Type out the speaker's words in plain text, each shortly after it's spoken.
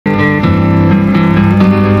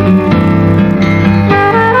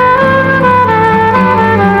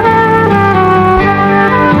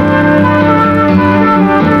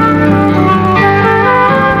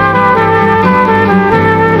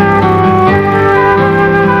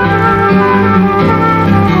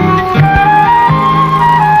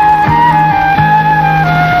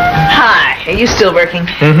you still working?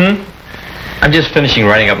 Mm-hmm. I'm just finishing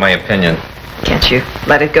writing up my opinion. Can't you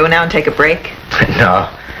let it go now and take a break? No.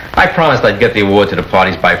 I promised I'd get the award to the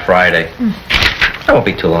parties by Friday. That won't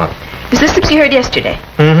be too long. Is this the you heard yesterday?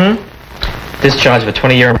 Mm-hmm. Discharged of a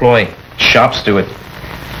 20-year employee. Shop steward.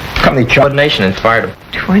 Company coordination and fired him.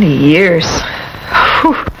 20 years.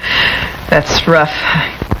 Whew. That's rough.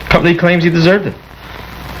 Company claims he deserved it.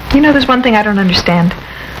 You know, there's one thing I don't understand.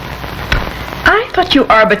 I thought you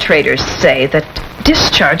arbitrators say that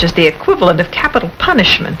discharge is the equivalent of capital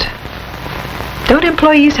punishment. Don't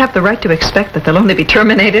employees have the right to expect that they'll only be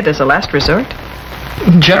terminated as a last resort?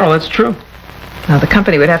 In general, that's true. Now, the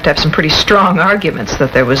company would have to have some pretty strong arguments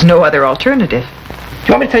that there was no other alternative. Do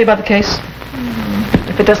you want me to tell you about the case?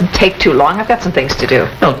 If it doesn't take too long, I've got some things to do.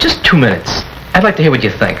 No, just 2 minutes. I'd like to hear what you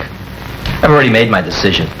think. I've already made my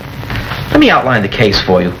decision. Let me outline the case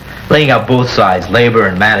for you, laying out both sides, labor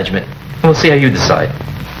and management, and we'll see how you decide.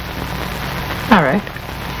 All right.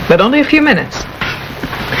 But only a few minutes.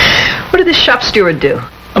 What did this shop steward do?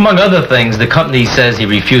 Among other things, the company says he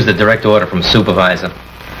refused a direct order from a supervisor.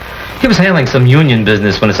 He was handling some union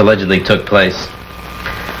business when this allegedly took place.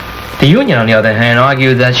 The union, on the other hand,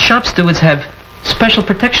 argued that shop stewards have special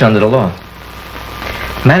protection under the law.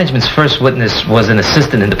 Management's first witness was an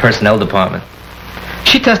assistant in the personnel department.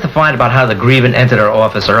 She testified about how the grievant entered her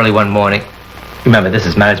office early one morning. Remember, this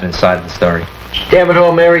is management's side of the story. Damn it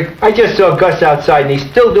all, Mary. I just saw Gus outside and he's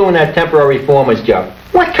still doing that temporary foreman's job.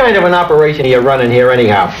 What kind of an operation are you running here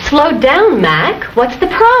anyhow? Slow down, Mac. What's the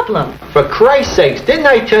problem? For Christ's sakes, didn't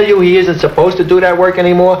I tell you he isn't supposed to do that work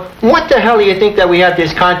anymore? What the hell do you think that we have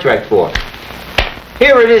this contract for?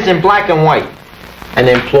 Here it is in black and white. An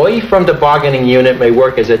employee from the bargaining unit may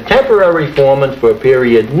work as a temporary foreman for a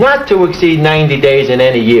period not to exceed 90 days in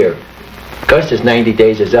any year. Gus's 90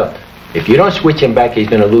 days is up. If you don't switch him back, he's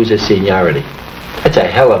going to lose his seniority. That's a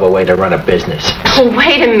hell of a way to run a business. Oh,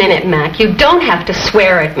 wait a minute, Mac. You don't have to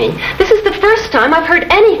swear at me. This is the first time I've heard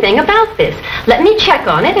anything about this. Let me check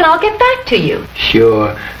on it and I'll get back to you.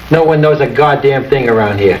 Sure. No one knows a goddamn thing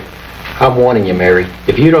around here. I'm warning you, Mary.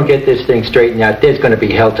 If you don't get this thing straightened out, there's going to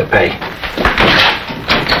be hell to pay.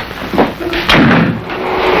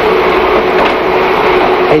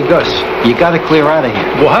 Hey, Gus, you got to clear out of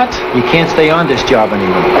here. What? You can't stay on this job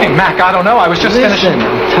anymore. Hey, Mac, I don't know. I was just Listen, finishing.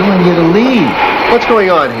 I'm telling you to leave. What's going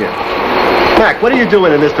on here? Mac, what are you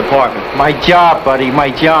doing in this department? My job, buddy,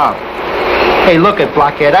 my job. Hey, look at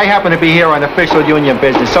Blockhead. I happen to be here on official union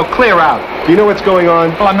business, so clear out. Do you know what's going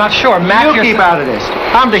on? Well, I'm not sure. Mac, You keep out of this.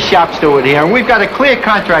 I'm the shop steward here, and we've got a clear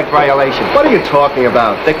contract violation. What are you talking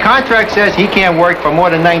about? The contract says he can't work for more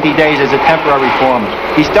than 90 days as a temporary foreman.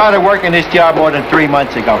 He started working this job more than 3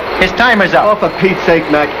 months ago. His time is Oh, up. for Pete's sake,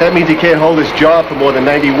 Mac, that means he can't hold his job for more than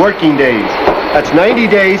 90 working days. That's 90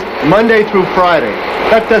 days, Monday through Friday.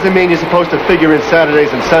 That doesn't mean you're supposed to figure in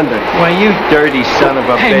Saturdays and Sundays. Well, you dirty son of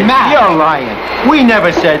a Hey, bitch. Mac. You're lying. We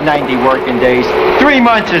never said 90 working days. 3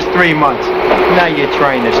 months is 3 months. Now you're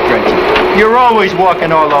trying to stretch it. You're always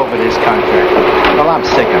walking all over this contract. Well, I'm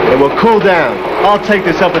sick of Hey, it. well, cool down. I'll take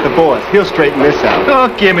this up with the boss. He'll straighten this out.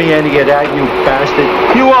 Don't give me any of that, you bastard.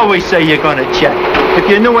 You always say you're going to check. If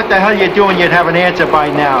you knew what the hell you're doing, you'd have an answer by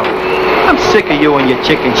now. I'm sick of you and your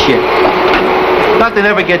chicken shit. Nothing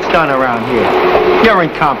ever gets done around here. You're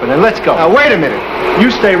incompetent. Let's go. Now, wait a minute.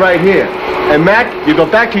 You stay right here. And, Mac, you go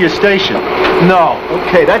back to your station. No.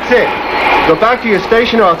 Okay, that's it. Go back to your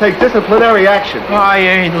station or I'll take disciplinary action. I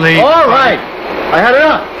ain't leaving. All right. I had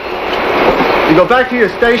enough. You go back to your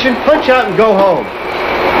station, punch out, and go home.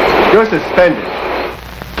 You're suspended.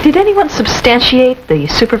 Did anyone substantiate the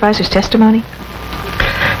supervisor's testimony?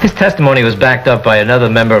 His testimony was backed up by another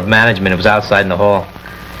member of management who was outside in the hall.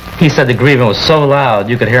 He said the grievant was so loud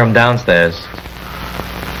you could hear him downstairs.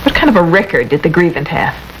 What kind of a record did the grievant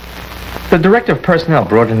have? The director of personnel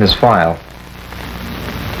brought in his file.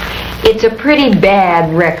 It's a pretty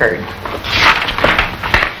bad record.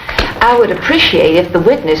 I would appreciate if the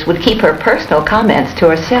witness would keep her personal comments to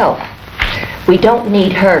herself. We don't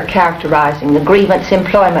need her characterizing the grievant's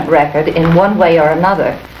employment record in one way or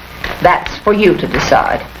another. That's for you to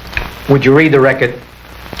decide. Would you read the record?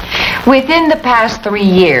 Within the past 3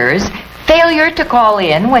 years, failure to call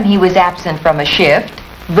in when he was absent from a shift,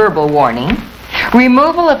 verbal warning.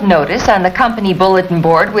 Removal of notice on the company bulletin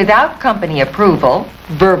board without company approval,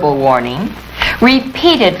 verbal warning.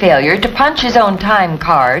 Repeated failure to punch his own time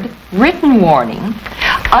card, written warning.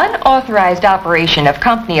 Unauthorized operation of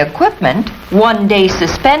company equipment, 1 day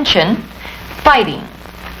suspension. Fighting,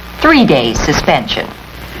 3 days suspension.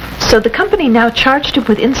 So the company now charged him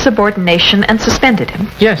with insubordination and suspended him.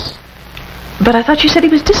 Yes. But I thought you said he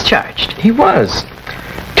was discharged. He was.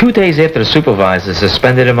 2 days after the supervisor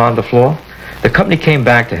suspended him on the floor, The company came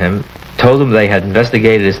back to him, told him they had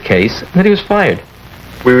investigated his case, and that he was fired.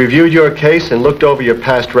 We reviewed your case and looked over your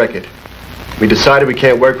past record. We decided we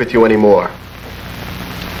can't work with you anymore.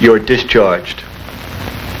 You're discharged.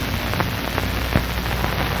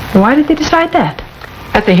 Why did they decide that?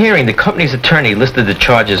 At the hearing, the company's attorney listed the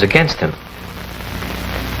charges against him.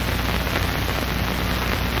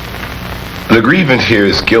 The grievant here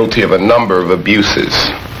is guilty of a number of abuses,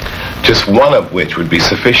 just one of which would be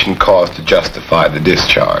sufficient cause to justify the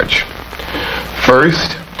discharge.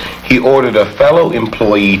 First, he ordered a fellow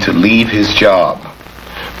employee to leave his job.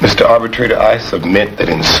 Mr. Arbitrator, I submit that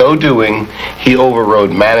in so doing, he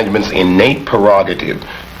overrode management's innate prerogative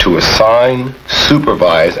to assign,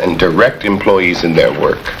 supervise, and direct employees in their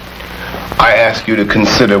work. I ask you to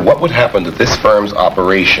consider what would happen to this firm's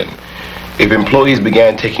operation if employees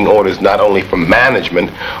began taking orders not only from management,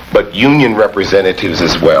 but union representatives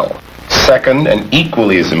as well. Second, and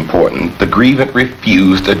equally as important, the grievant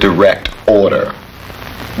refused a direct order.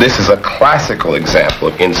 This is a classical example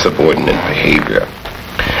of insubordinate behavior.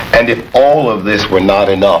 And if all of this were not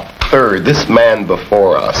enough, third, this man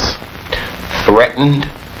before us threatened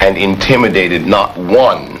and intimidated not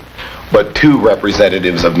one, but two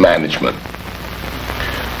representatives of management.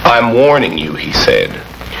 I'm warning you, he said,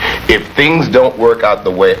 if things don't work out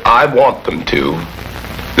the way I want them to,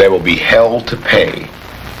 there will be hell to pay.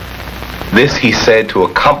 This he said to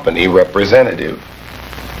a company representative.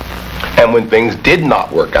 And when things did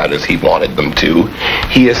not work out as he wanted them to,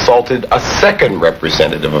 he assaulted a second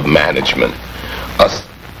representative of management,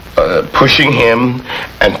 pushing him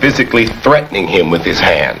and physically threatening him with his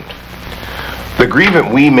hand. The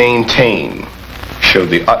grievant we maintain showed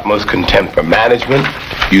the utmost contempt for management,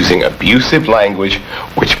 using abusive language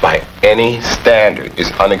which by any standard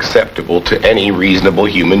is unacceptable to any reasonable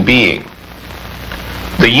human being.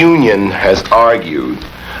 The union has argued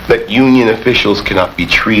that union officials cannot be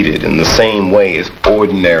treated in the same way as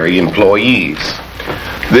ordinary employees.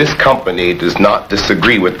 This company does not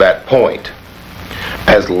disagree with that point,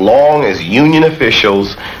 as long as union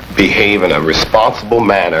officials behave in a responsible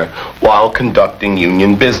manner while conducting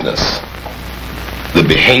union business. The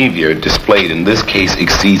behavior displayed in this case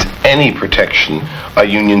exceeds any protection a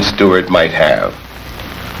union steward might have.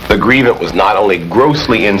 The grievant was not only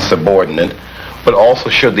grossly insubordinate, but also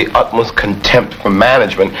showed the utmost contempt for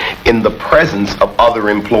management in the presence of other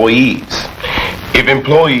employees. If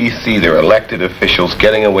employees see their elected officials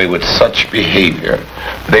getting away with such behavior,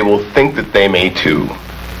 they will think that they may too.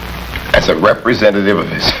 As a representative of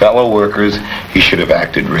his fellow workers, he should have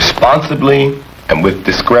acted responsibly and with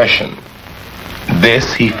discretion.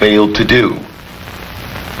 This he failed to do.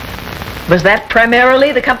 Was that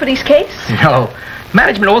primarily the company's case? No.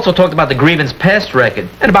 Management also talked about the grievance past record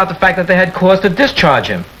and about the fact that they had cause to discharge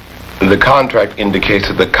him. The contract indicates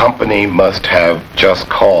that the company must have just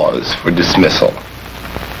cause for dismissal.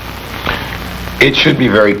 It should be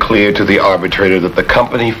very clear to the arbitrator that the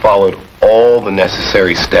company followed all the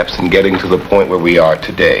necessary steps in getting to the point where we are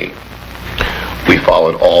today. We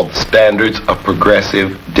followed all the standards of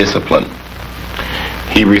progressive discipline.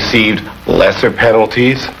 He received lesser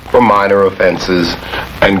penalties for minor offenses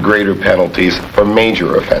and greater penalties for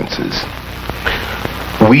major offenses.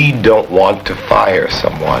 We don't want to fire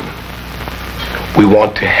someone. We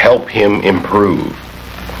want to help him improve.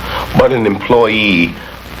 But an employee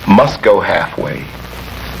must go halfway.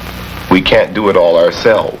 We can't do it all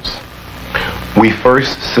ourselves. We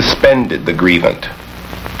first suspended the grievant.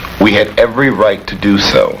 We had every right to do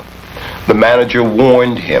so. The manager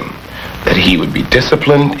warned him that he would be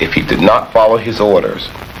disciplined if he did not follow his orders.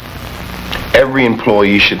 Every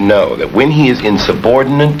employee should know that when he is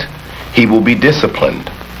insubordinate, he will be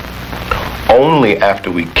disciplined. Only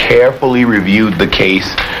after we carefully reviewed the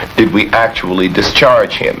case did we actually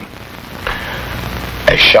discharge him.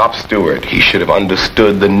 As shop steward, he should have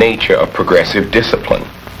understood the nature of progressive discipline.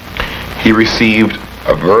 He received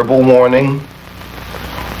a verbal warning,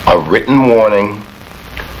 a written warning,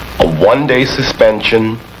 a 1-day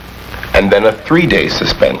suspension, and then a 3-day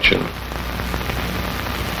suspension.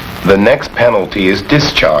 The next penalty is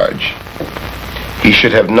discharge. He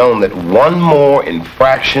should have known that one more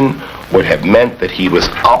infraction would have meant that he was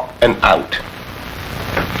up and out.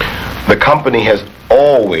 The company has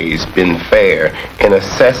always been fair in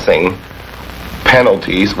assessing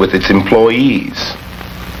penalties with its employees.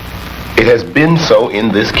 It has been so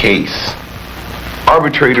in this case.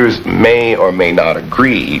 Arbitrators may or may not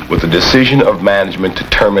agree with the decision of management to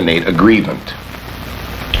terminate a grievant,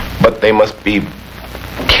 but they must be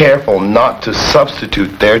careful not to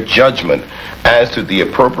substitute their judgment as to the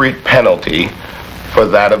appropriate penalty for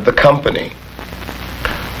that of the company.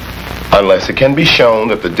 unless it can be shown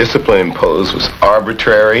that the discipline imposed was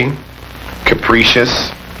arbitrary,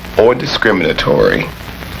 capricious, or discriminatory,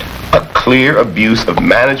 a clear abuse of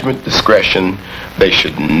management discretion, they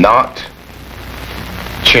should not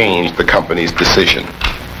change the company's decision.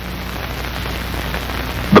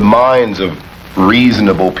 The minds of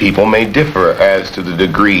reasonable people may differ as to the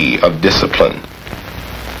degree of discipline,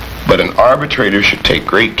 but an arbitrator should take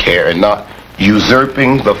great care in not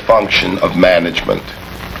usurping the function of management.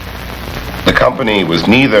 The company was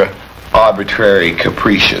neither arbitrary,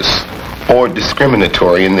 capricious, or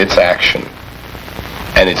discriminatory in its action,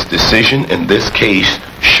 and its decision in this case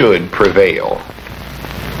should prevail.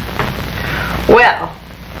 Well,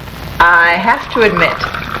 I have to admit,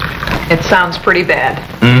 it sounds pretty bad.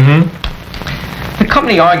 The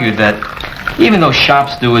company argued that even though shop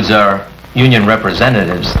stewards are union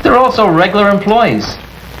representatives, they're also regular employees.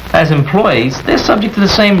 As employees, they're subject to the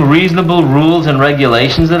same reasonable rules and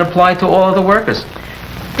regulations that apply to all other workers.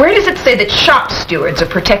 Where does it say that shop stewards are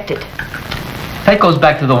protected? That goes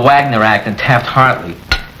back to the Wagner Act and Taft-Hartley.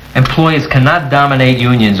 Employers cannot dominate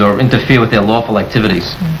unions or interfere with their lawful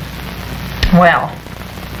activities. Well,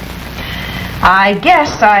 I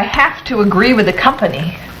guess I have to agree with the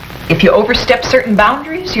company. If you overstep certain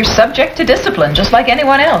boundaries, you're subject to discipline, just like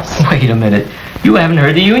anyone else. Wait a minute. You haven't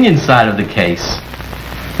heard the union side of the case.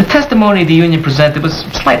 The testimony the union presented was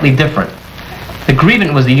slightly different. The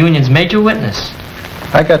grievant was the union's major witness.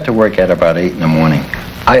 I got to work at about 8 in the morning.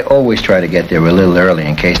 I always try to get there a little early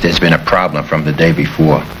in case there's been a problem from the day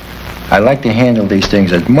before. I like to handle these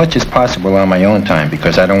things as much as possible on my own time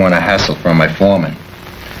because I don't want a hassle from my foreman.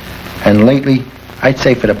 And lately, I'd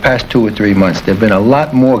say for the past 2 or 3 months, there have been a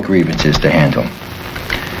lot more grievances to handle.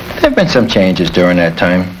 There have been some changes during that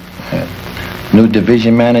time. New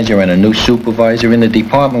division manager and a new supervisor in the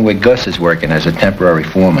department where Gus is working as a temporary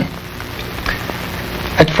foreman.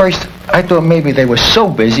 At first, I thought maybe they were so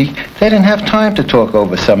busy they didn't have time to talk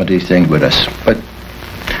over some of these things with us. But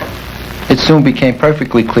it soon became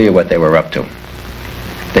perfectly clear what they were up to.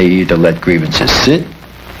 They either let grievances sit,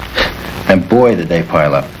 and boy did they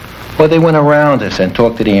pile up, or they went around us and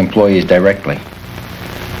talked to the employees directly.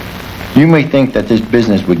 You may think that this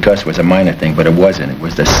business with Gus was a minor thing, but it wasn't. It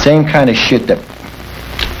was the same kind of shit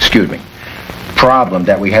problem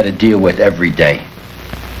that we had to deal with every day.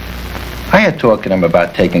 I had talked to them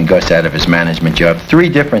about taking Gus out of his management job 3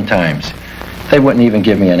 different times. They wouldn't even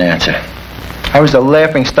give me an answer. I was the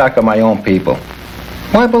laughing stock of my own people.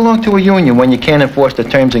 Why belong to a union when you can't enforce the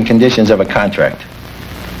terms and conditions of a contract?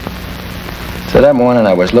 So that morning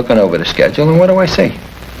I was looking over the schedule, and what do I see?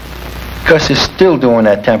 Gus is still doing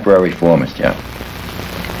that temporary foreman's job.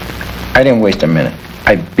 I didn't waste a minute.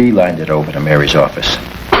 I beelined it over to Mary's office.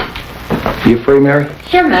 You free, Mary?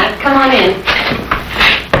 Here, Matt. Come on in.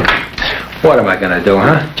 What am I going to do,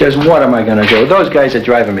 huh? Just what am I going to do? Those guys are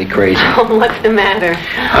driving me crazy. Oh, what's the matter?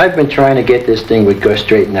 I've been trying to get this thing with Gus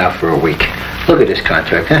straightened out for a week. Look at this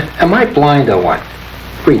contract, huh? Am I blind or what?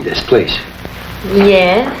 Read this, please.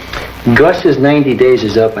 Yes? Gus's 90 days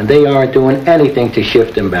is up, and they aren't doing anything to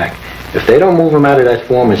shift him back. If they don't move him out of that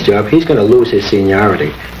foreman's job, he's going to lose his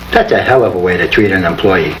seniority. That's a hell of a way to treat an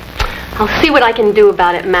employee. I'll see what I can do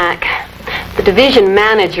about it, Mac. The division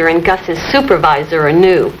manager and Gus's supervisor are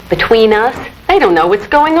new. Between us, they don't know what's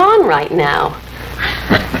going on right now.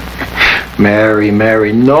 Mary,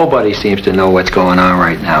 nobody seems to know what's going on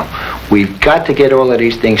right now. We've got to get all of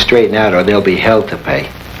these things straightened out or there'll be hell to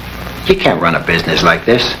pay. You can't run a business like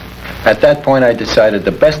this. At that point, I decided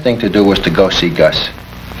the best thing to do was to go see Gus.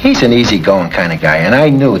 He's an easygoing kind of guy, and I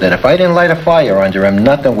knew that if I didn't light a fire under him,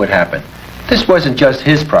 nothing would happen. This wasn't just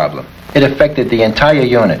his problem. It affected the entire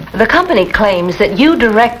unit. The company claims that you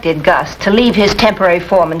directed Gus to leave his temporary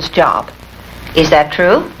foreman's job. Is that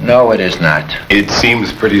true? No, it is not. It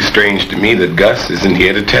seems pretty strange to me that Gus isn't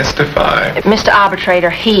here to testify. Mr. Arbitrator,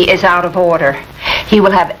 he is out of order. He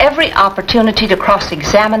will have every opportunity to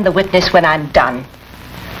cross-examine the witness when I'm done.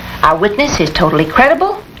 Our witness is totally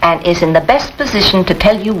credible and is in the best position to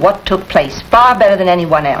tell you what took place, far better than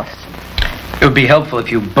anyone else. It would be helpful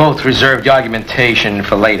if you both reserved your argumentation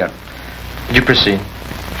for later. Would you proceed?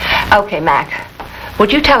 Okay, Mac.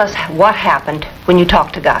 Would you tell us what happened when you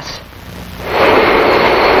talked to Gus?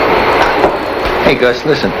 Hey, Gus,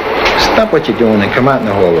 listen. Stop what you're doing and come out in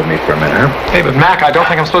the hall with me for a minute, huh? Hey, but Mac, I don't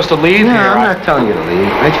think I'm supposed to leave No, here. I'm not telling you to leave.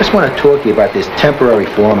 I just want to talk to you about this temporary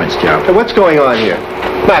foreman's job. Hey, what's going on here?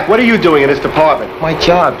 Mac, what are you doing in this department? My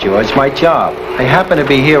job, George, my job. I happen to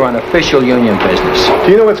be here on official union business.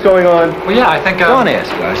 Do you know what's going on? Well, yeah, I think... Don't ask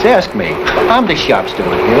Gus, ask me. I'm the shop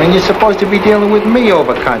steward here, and you're supposed to be dealing with me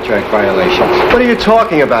over contract violations. What are you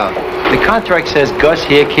talking about? The contract says Gus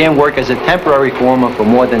here can't work as a temporary foreman for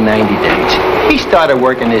more than 90 days. He started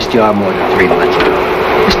working this job more than 3 months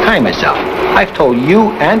ago. His time is up. I've told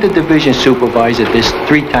you and the division supervisor this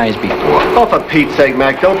 3 times before. Oh, for Pete's sake,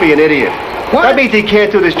 Mac, don't be an idiot. What? That means he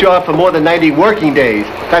can't do this job for more than 90 working days.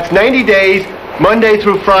 That's 90 days, Monday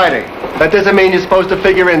through Friday. That doesn't mean you're supposed to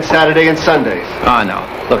figure in Saturday and Sundays. Oh, no.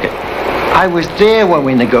 Look it. I was there when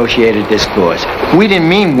we negotiated this clause. We didn't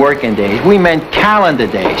mean working days. We meant calendar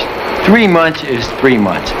days. 3 months is 3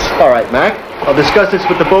 months. All right, Mac. I'll discuss this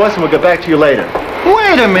with the boss and we'll get back to you later.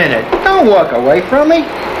 Wait a minute. Don't walk away from me.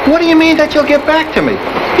 What do you mean that you'll get back to me?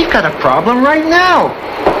 You've got a problem right now.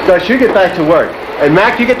 Gus, you get back to work. And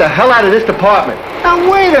Mac, you get the hell out of this department. Now,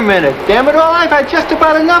 wait a minute. Damn it all. I've had just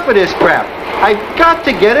about enough of this crap. I've got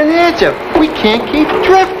to get an answer. We can't keep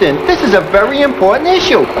drifting. This is a very important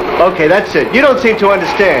issue. Okay, that's it. You don't seem to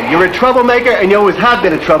understand. You're a troublemaker and you always have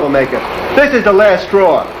been a troublemaker. This is the last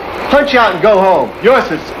straw. Punch out and go home. You're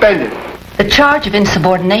suspended. The charge of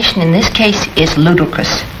insubordination in this case is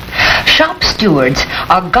ludicrous. Shop stewards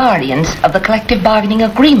are guardians of the collective bargaining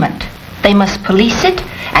agreement. They must police it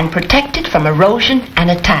and protect it from erosion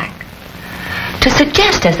and attack. To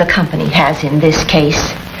suggest, as the company has in this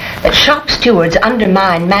case, that shop stewards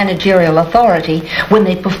undermine managerial authority when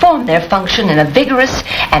they perform their function in a vigorous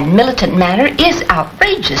and militant manner is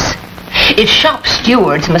outrageous. If shop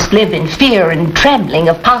stewards must live in fear and trembling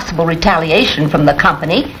of possible retaliation from the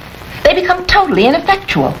company, they become totally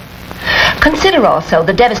ineffectual. Consider also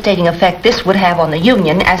the devastating effect this would have on the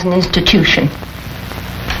union as an institution.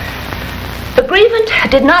 The grievant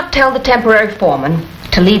did not tell the temporary foreman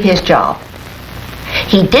to leave his job.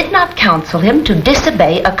 He did not counsel him to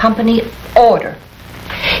disobey a company order.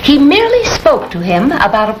 He merely spoke to him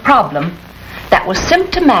about a problem that was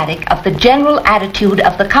symptomatic of the general attitude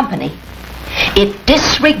of the company. It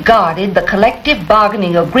disregarded the collective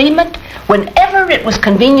bargaining agreement whenever it was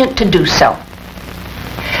convenient to do so.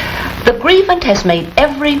 The grievant has made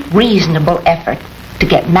every reasonable effort to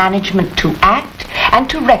get management to act and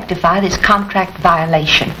to rectify this contract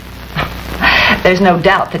violation. There's no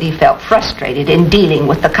doubt that he felt frustrated in dealing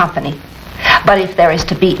with the company. But if there is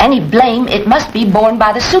to be any blame, it must be borne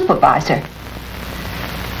by the supervisor.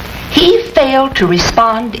 He failed to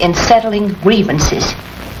respond in settling grievances.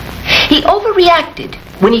 He overreacted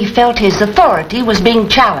when he felt his authority was being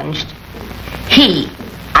challenged. He,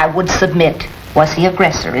 I would submit, was the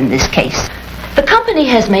aggressor in this case. The company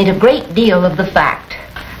has made a great deal of the fact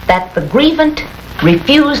that the grievant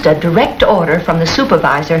refused a direct order from the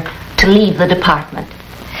supervisor to leave the department.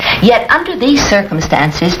 Yet under these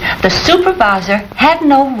circumstances, the supervisor had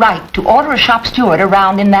no right to order a shop steward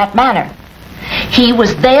around in that manner. He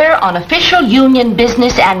was there on official union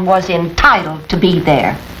business and was entitled to be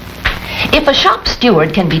there. If a shop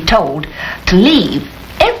steward can be told to leave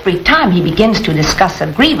every time he begins to discuss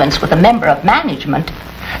a grievance with a member of management,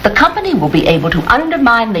 the company will be able to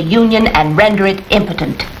undermine the union and render it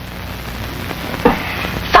impotent.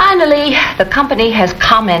 Finally, the company has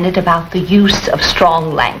commented about the use of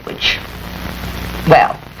strong language.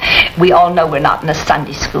 Well, we all know we're not in a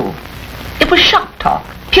Sunday school. It was shop talk,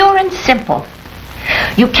 pure and simple.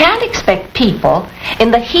 You can't expect people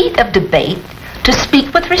in the heat of debate to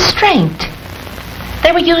speak with restraint.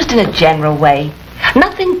 They were used in a general way.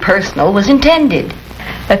 Nothing personal was intended.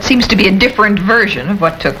 That seems to be a different version of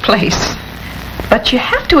what took place. But you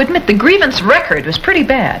have to admit the grievance record was pretty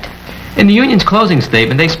bad. In the union's closing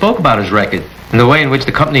statement, they spoke about his record and the way in which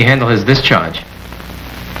the company handled his discharge.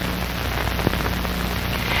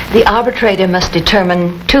 The arbitrator must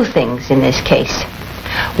determine 2 things in this case.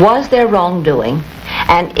 Was there wrongdoing?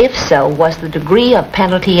 And if so, was the degree of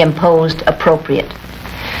penalty imposed appropriate?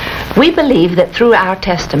 We believe that through our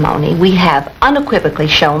testimony, we have unequivocally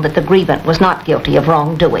shown that the grievant was not guilty of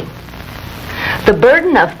wrongdoing. The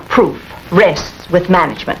burden of proof rests with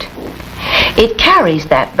management. It carries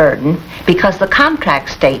that burden because the contract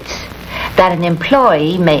states that an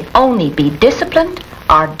employee may only be disciplined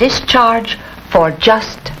or discharged for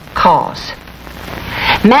just cause.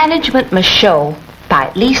 Management must show, by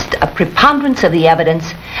at least a preponderance of the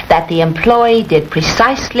evidence, that the employee did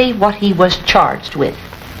precisely what he was charged with.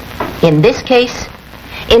 In this case,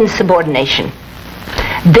 insubordination.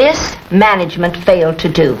 This management failed to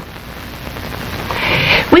do.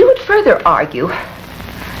 We would further argue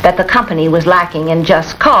that the company was lacking in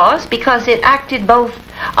just cause because it acted both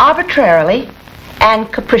arbitrarily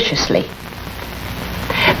and capriciously.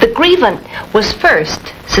 The grievant was first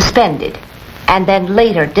suspended and then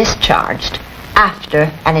later discharged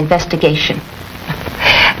after an investigation.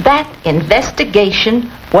 That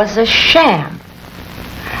investigation was a sham.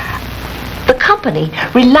 The company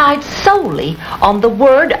relied solely on the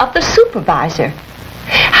word of the supervisor.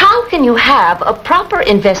 How can you have a proper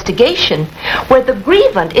investigation where the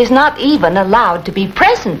grievant is not even allowed to be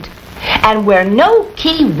present and where no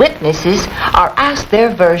key witnesses are asked their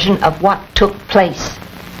version of what took place?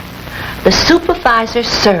 The supervisor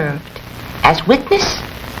served as witness,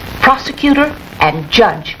 prosecutor, and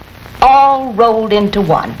judge, all rolled into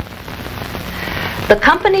one. The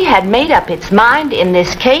company had made up its mind in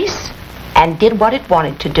this case and did what it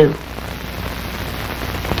wanted to do.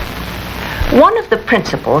 One of the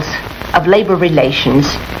principles of labor relations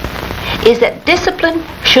is that discipline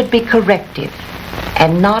should be corrective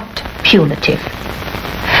and not punitive.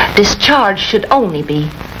 Discharge should only be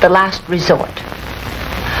the last resort.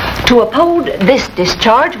 To uphold this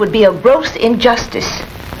discharge would be a gross injustice.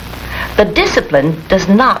 The discipline does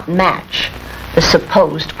not match the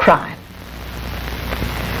supposed crime.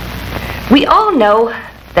 We all know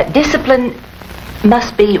that discipline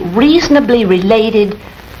must be reasonably related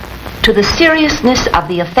to the seriousness of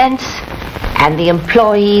the offense and the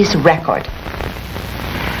employee's record.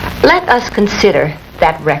 Let us consider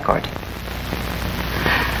that record.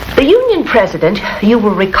 The union president, you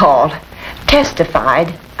will recall,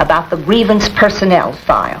 testified about the grievance personnel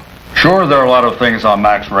file. Sure, there are a lot of things on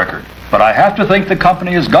Mac's record, but I have to think the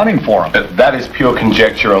company is gunning for him. That is pure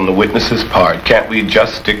conjecture on the witness's part. Can't we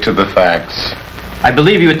just stick to the facts? I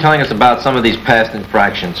believe you were telling us about some of these past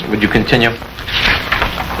infractions. Would you continue?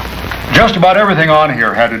 Just about everything on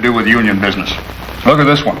here had to do with union business. Look at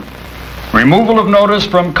this one. Removal of notice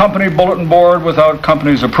from company bulletin board without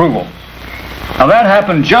company's approval. Now that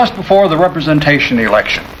happened just before the representation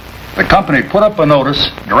election. The company put up a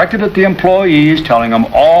notice directed at the employees telling them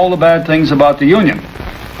all the bad things about the union.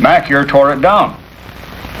 Mac here tore it down.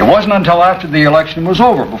 It wasn't until after the election was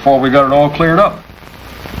over before we got it all cleared up.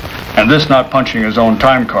 And this not punching his own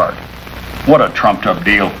time card. What a trumped up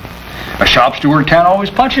deal. A shop steward can't always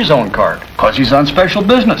punch his own card because he's on special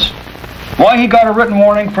business. Why he got a written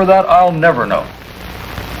warning for that, I'll never know.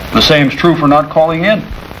 The same's true for not calling in.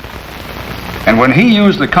 And when he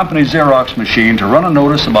used the company Xerox machine to run a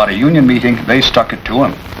notice about a union meeting, they stuck it to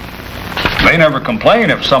him. They never complain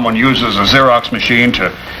if someone uses a Xerox machine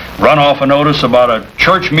to run off a notice about a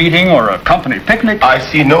church meeting or a company picnic. I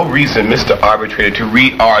see no reason, Mr. Arbitrator, to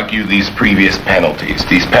re-argue these previous penalties.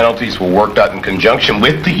 These penalties were worked out in conjunction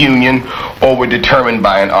with the union or were determined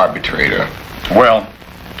by an arbitrator. Well,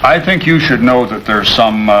 I think you should know that there's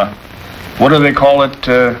some, what do they call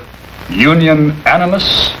it, union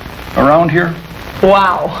animus around here?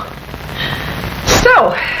 Wow.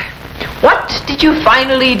 So, what did you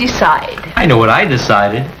finally decide? I know what I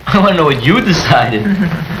decided. I want to know what you decided.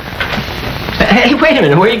 Hey, wait a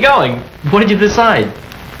minute. Where are you going? What did you decide?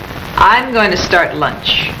 I'm going to start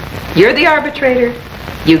lunch. You're the arbitrator.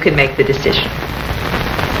 You can make the decision.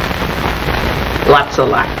 Lots of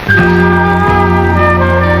luck.